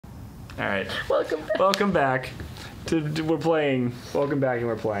All right. Welcome back. Welcome back. We're playing. Welcome back, and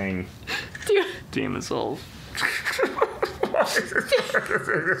we're playing Demon Souls.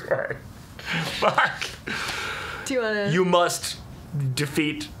 Fuck. Do you wanna? You must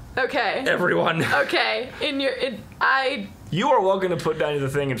defeat Okay. everyone. Okay. You are welcome to put down the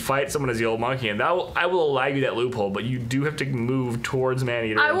thing and fight someone as the old monkey, and I will allow you that loophole, but you do have to move towards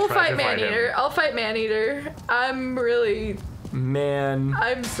Maneater. I will fight Maneater. I'll fight Maneater. I'm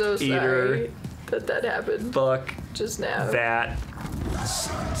so sorry that happened. Fuck just now. that.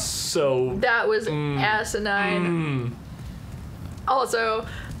 So that was asinine. Also,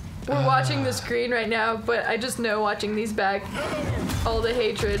 we're watching the screen right now, but I just know watching these back, all the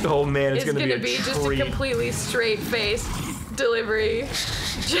hatred. Oh man, it's gonna be just a completely straight face delivery.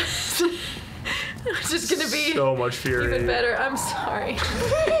 Just gonna be so much fury. Even better. I'm sorry.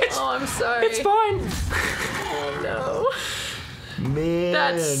 I'm sorry. It's fine. Oh no. Man,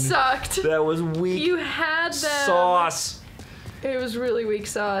 that sucked. That was weak. You had them. Sauce. It was really weak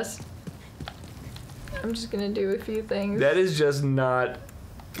sauce. I'm just gonna do a few things. That is just not.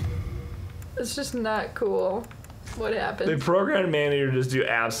 It's just not cool. What happened? They programmed Maneater to just do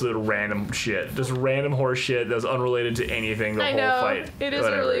absolute random shit. Just random horse shit that was unrelated to anything the whole fight. It is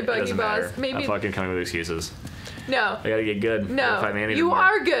a really buggy boss. Maybe I'm fucking coming with excuses. No. I gotta get good. No. I gotta fight Maneater you more.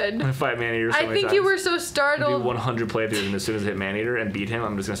 are good. I'm gonna fight Maneater so many think times. you were so startled. Do 100 playthroughs, and as soon as I hit Maneater and beat him,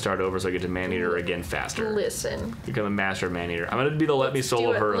 I'm just gonna start over so I get to Maneater again faster. Listen. Become a master of Maneater. I'm gonna be the let me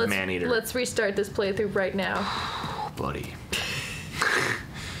solo her of Maneater. Let's restart this playthrough right now. Buddy.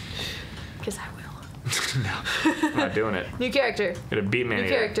 Because I will. No, I'm not doing it. New character. Gonna beat Maneater.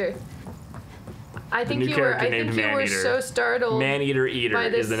 New character. I think you were so startled. Maneater Eater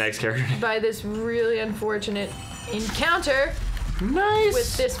is the next character name. By this really unfortunate encounter. Nice.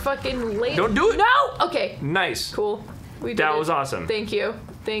 With this fucking lady. Don't do it. No. Okay. Nice. Cool. We did that it. was awesome. Thank you.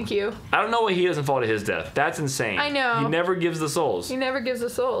 Thank you. I don't know why he doesn't fall to his death. That's insane. I know. He never gives the souls. He never gives the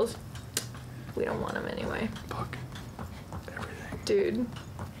souls. We don't want him anyway. Fuck. Everything. Dude.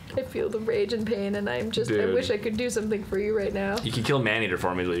 I feel the rage and pain, and I wish I could do something for you right now. You can kill Maneater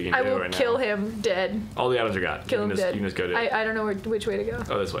for me is what you can do right now. I will kill him dead. All the items are got. Kill him dead. You can just go do it. I don't know which way to go.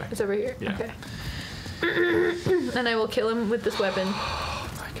 Oh, this way. It's over here. Yeah. Okay. And I will kill him with this weapon. Oh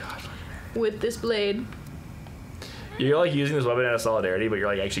my god. With this blade. You're like using this weapon out of solidarity, but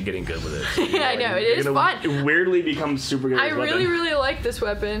you're like actually getting good with it. So Yeah, I know. It is fun. It weirdly becomes super good. I really like this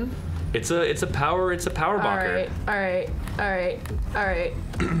weapon. It's a power bonker. All right.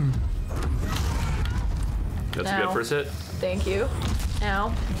 That's a good first hit. Thank you.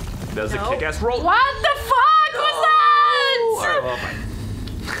 Ow. That was a kick-ass roll. What the fuck was that? Alright, well, fine.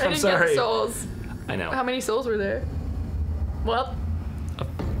 I didn't get the souls. I know. How many souls were there? Well, a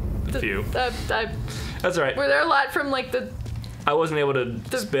few. That's alright. Were there a lot from like the? I wasn't able to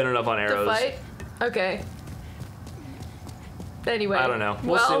spin enough on arrows. The fight. Okay. Anyway. I don't know.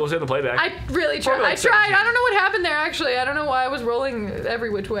 We'll see. We'll see in the playback. I really tried. I tried. I don't know what happened there. Actually, I don't know why I was rolling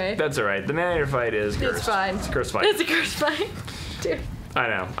every which way. That's alright. The Maneater fight is cursed. It's fine. It's a cursed fight. It's a cursed fight, dude. I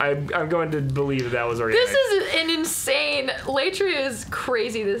know. I'm going to believe that was organic. This is an insane. Latria is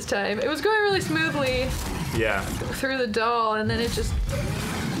crazy this time. It was going really smoothly. Yeah. Through the doll, and then it just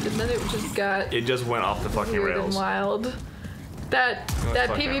got. It just went off the fucking weird rails. And wild. That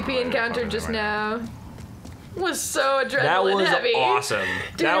PvP encounter just now was so adrenaline heavy. That was awesome.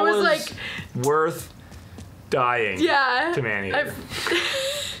 Dude, that it was like like worth dying. Yeah. To Maneater.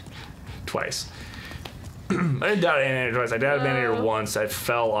 Twice. I didn't doubt Maneater twice. I doubted Maneater once. I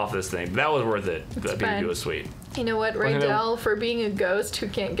fell off this thing. That was worth it. That PvP was sweet. You know what, Rydell, for being a ghost who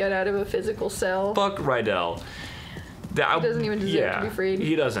can't get out of a physical cell. Fuck Rydell. He doesn't even deserve to be freed.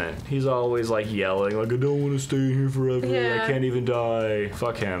 He doesn't. He's always like yelling, like, I don't want to stay here forever. Yeah. I can't even die.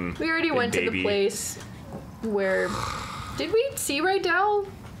 Fuck him. We already went to the place where. Did we see Rydell?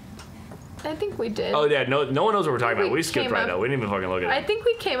 I think we did. Oh, yeah. No one knows what we're talking about. We skipped Rydell. We didn't even fucking look at it. I think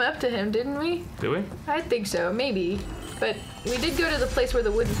we came up to him, didn't we? Did we? I think so. Maybe. But we did go to the place where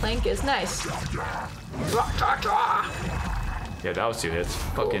the wooden plank is. Nice. Yeah, that was 2 hits.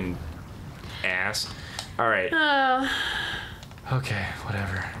 Cool. Fucking ass. All right. Okay,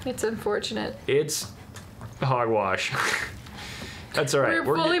 whatever. It's unfortunate. It's hogwash. That's all right.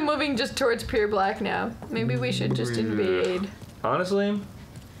 We're fully moving just towards pure black now. Maybe we should just invade. Honestly?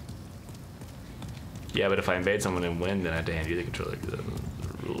 Yeah, but if I invade someone and win, then I have to hand you the controller. The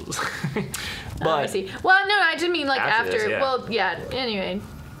rules. But I see. Well, no, I just mean like after. This, yeah. Well, yeah. Anyway.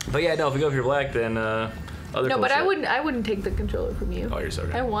 But yeah, no. If we go pure black, then other. No, cool but shit. I wouldn't take the controller from you. Oh, you're so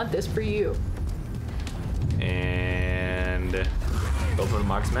good. I want this for you. And open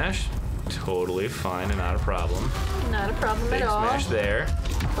Mock Smash. Totally fine and not a problem. Not a problem Big at all. Smash there.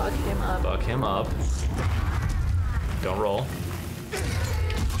 Fuck him up. Fuck him up. Don't roll.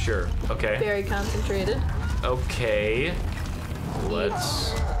 Sure. Okay. Very concentrated. Okay.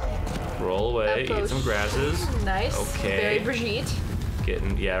 Let's roll away. Eat some grasses. Nice. Okay. Very Brigitte.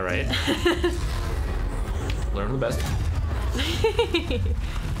 Getting, yeah, right. Learn from the best.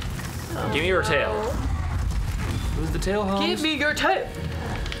 Oh, Give me your tail. Who's the tail, Holmes? Give me your tail.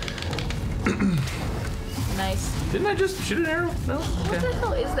 Nice. Didn't I just shoot an arrow? No? Okay. What the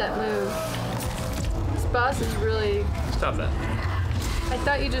hell is that move? This boss is really... Stop that. I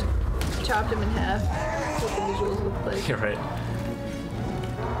thought you just chopped him in half. That's what the visuals look like. You're right.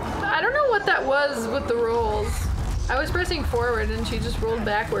 I don't know what that was with the rolls. I was pressing forward and she just rolled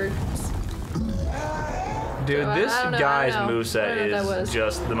backwards. Dude, So this I don't know, guy's I don't know. moveset I don't know what that is was.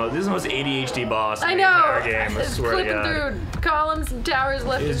 just the most. This is the most ADHD boss in I the know! entire game. I It's swear to flipping God. through columns and towers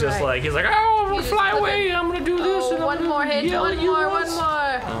left He's and just right. like, he's like, oh, I'm gonna He's just fly flipping. away. I'm gonna do this. Oh, and I'm one gonna more hit, yell one at you more. once."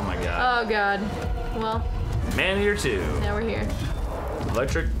 Oh my God. Oh God. Well, Man-eater 2. now we're here.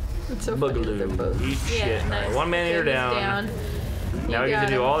 Electric It's so funny that they're Boogaloo. both. Eat Yeah, shit. nice. Alright, one man-eater Okay, he's down. Now You we get got to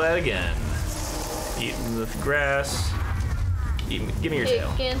do him. all that again. Eating the grass. Give me your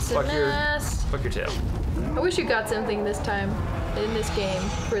tail. Kicking some ass. Fuck your tail. I wish you got something this time in this game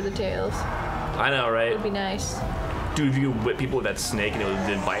for the tails. I know, right? Would be nice. Dude, if you could whip people with that snake and it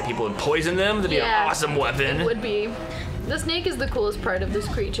would bite people and poison them, that'd be an awesome weapon. It would be. The snake is the coolest part of this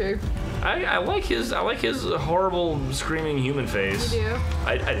creature. I like his horrible screaming human face. You do?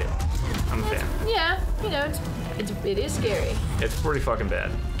 I do. I'm a fan. Yeah, you know, it is scary. It's pretty fucking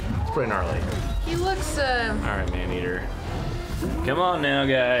bad. It's pretty gnarly. He looks Alright, man-eater. Come on now,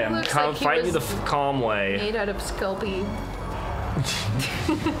 guy. I'm looks like he fighting you was the calm way. made out of Sculpey.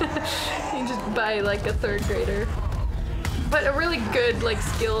 You just buy like a third grader. But a really good, like,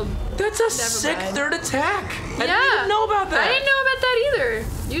 skilled. That's a sick mind. third attack. I Yeah. didn't even know about that. I didn't know about that either.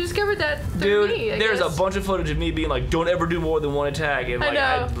 You discovered that through Dude, me, I there's guess. a bunch of footage of me being like, don't ever do more than one attack. And I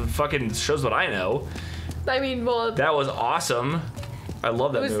like, know. fucking shows what I know. I mean, well, That was awesome. I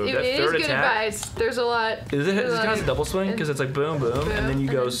love that move. it That is third good attack. advice. There's a lot. Is it there's a kind lot of a double swing? Because it's like boom, boom, and then you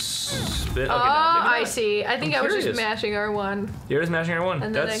go spit. Okay, Oh, no, maybe I not. see. I think I'm I was curious. just mashing R1. You're just mashing R1.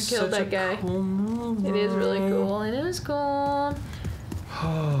 And then That's I killed such that a guy. Cool move, It is really cool. It is cool.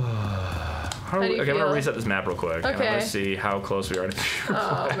 How do do you okay, I'm gonna feel? reset this map real quick. And I'm Okay. gonna see how close we are to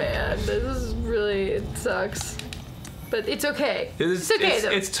Oh man, this is really, it sucks. But it's okay. It's okay though.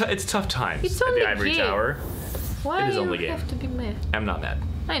 It's tough times It's at only the Ivory game. Tower. Why it is do only you game. have to be mad? I'm not mad.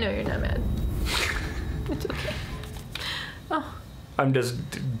 I know you're not mad. It's okay. Oh, I'm just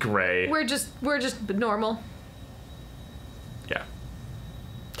gray. we're just normal. Yeah.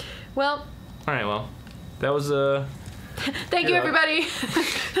 Well, All right. Well, that was thank you Yeah. everybody.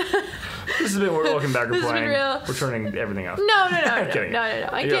 This has been Welcome Back. We're This has been playing. real. We're turning everything off. No. I'm kidding. I You're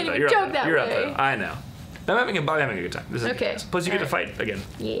can't up even there, you're up joke there, that you're up way. there. I know. I'm having a good time. This is Okay. Plus, you get to Alright. fight again.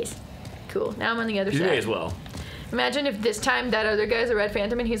 Yes. Cool. Now I'm on the other You side. may as well. Imagine if this time that other guy's a red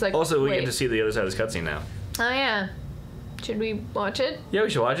phantom and he's like, Also, we wait. get to see the other side of this cutscene now. Oh yeah. Should we watch it? Yeah, we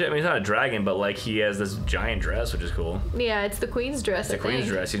should watch it. I mean, he's not a dragon, but like he has this giant dress, which is cool. Yeah, it's the queen's dress. The queen's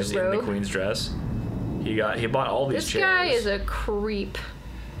dress. He's just in the robe. queen's dress. He bought all these This chairs. guy is a creep.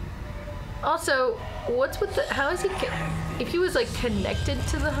 Also, what's with the? How is he? If he was like connected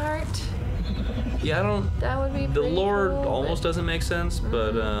to the heart, Yeah, I don't. that would be. The pretty lore cool, almost doesn't make sense,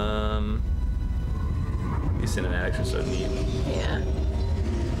 but these cinematics are so neat. Yeah.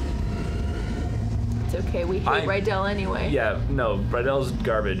 It's okay. We hate Rydell anyway. Yeah, no, Rydell's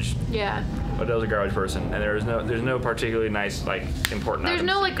garbage. Yeah. Rydell's a garbage person, and there's no particularly nice like important There's items.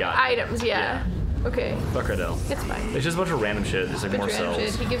 no to like be gotten. items. Yeah. Okay. Fuck Rydell. It's fine. It's just a bunch of random shit. It's like more Bunch of random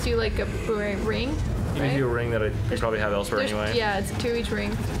cells. shit. He gives you like a ring. He right? gives you a ring that I probably have elsewhere There's- anyway. Yeah, it's 2 each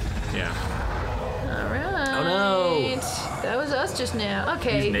ring. Yeah. All right. Oh, no. That was us just now.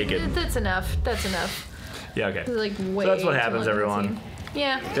 Okay. He's naked. That's enough. That's enough. Yeah. Okay. It's like way that's what too happens, long everyone. cutscene.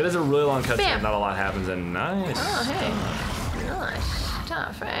 Yeah. It is a really long cutscene. Bam. Not a lot happens, and nice. Oh, hey. Nice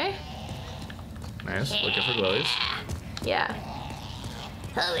stuff, eh? Nice. Looking for glowies. Yeah.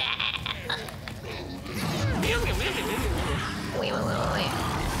 Wait.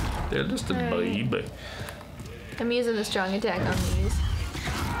 They're just a Hey. baby. I'm using the strong attack on these.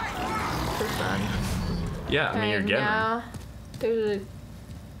 For fun. Yeah, I mean you're Alright, getting them. now there's a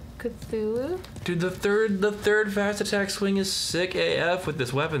Cthulhu. Dude, the third fast attack swing is sick AF with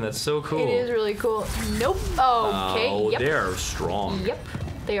this weapon. That's so cool. It is really cool. Nope. Oh, okay. Oh, Yep. they're strong. Yep.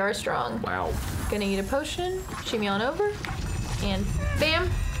 They are strong. Wow. Gonna eat a potion. Shimmy on over. And bam.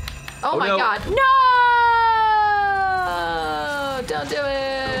 Oh, Oh, my no. god. No! Don't do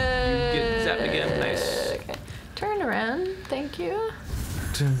it. You get zapped again. Nice. Okay. Turn around. Thank you.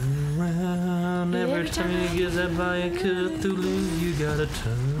 Turn around. Every time you get that by a Cthulhu, you gotta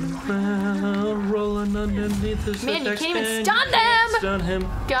turn around. Rolling underneath the Man, you attack can't even stand, stun you can't them. Stun him.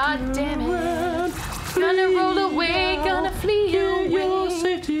 God damn it. Around. Gonna roll away, gonna flee Your away.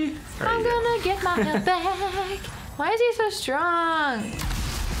 safety. I'm gonna get my health back. Why is he so strong?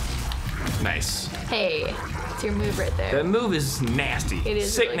 Nice. Hey, it's your move right there. That move is nasty. It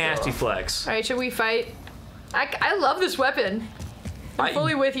is sick, really nasty cool. flex. All right, should we fight? I love this weapon. I'm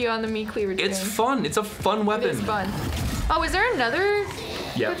fully with you on the meat cleaver train. It's fun. It's a fun weapon. It is fun. Oh, is there another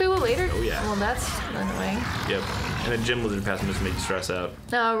Yep. Cthulhu later? Oh, yeah. Well, that's annoying. Yep. And a gym lizard pass just make you stress out.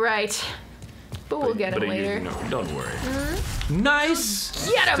 All right. But we'll get him later. No, don't worry. Nice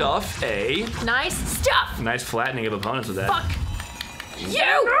Get 'em. stuff, eh? Nice stuff. Nice flattening of opponents with that. Fuck.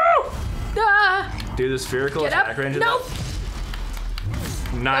 You. Ah. Dude, the spherical Get attack up. range. Nope.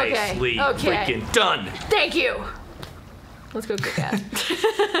 Nicely Okay. freaking done. Thank you. Let's go kick ass.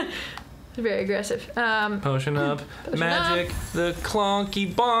 Very aggressive. Potion up. Potion Magic. The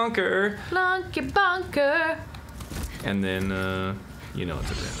clonky bonker. Lunky bunker. And then, you know what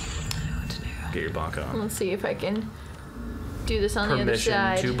to do. Get your bonk on. Let's see if I can do this on the other Permission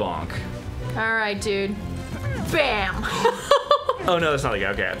side. to bonk. All right, dude. Bam. Oh no, that's not the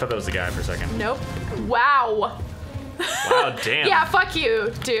guy. Okay, I thought that was the guy for a second. Nope. Wow. Wow, damn. Yeah, fuck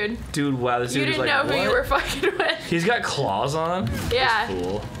you, dude. Dude, wow, this You dude is didn't like, know who what? you were fucking with. He's got claws on. Yeah. This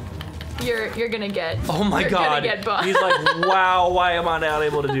fool. You're gonna get. Oh my you're god. Gonna get buffed. He's like, wow, why am I not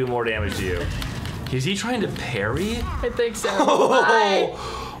able to do more damage to you? Is he trying to parry? I think so. Bye.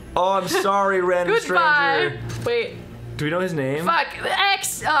 Oh, I'm sorry, random Goodbye. stranger. Wait. Do we know his name? Fuck. The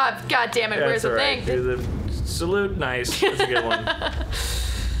X. Oh, god damn it. Yeah, Where's it's the alright. thing? Do the salute. Nice. That's a good one.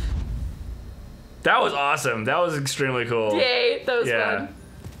 That was awesome. That was extremely cool. Yay. That was Yeah. fun.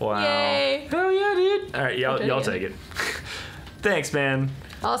 Wow. Yay. Hell yeah, dude. All right, y'all Again. take it. Thanks, man.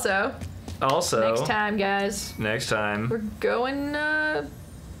 Also, Also, next time, guys, Next time. we're going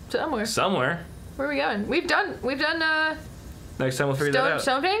somewhere. Somewhere. Where are we going? We've done Next time we'll figure that out.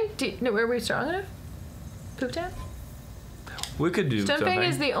 Stone Fang? No, were we strong enough? Poop Town? We could do Stone Fang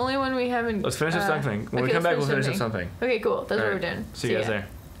is the only one we haven't. Let's finish the Stone Fang. When we okay, come back, let's we'll finish the Stone Stone Fang. Okay, cool. That's what All we're right. doing. See you guys ya. there.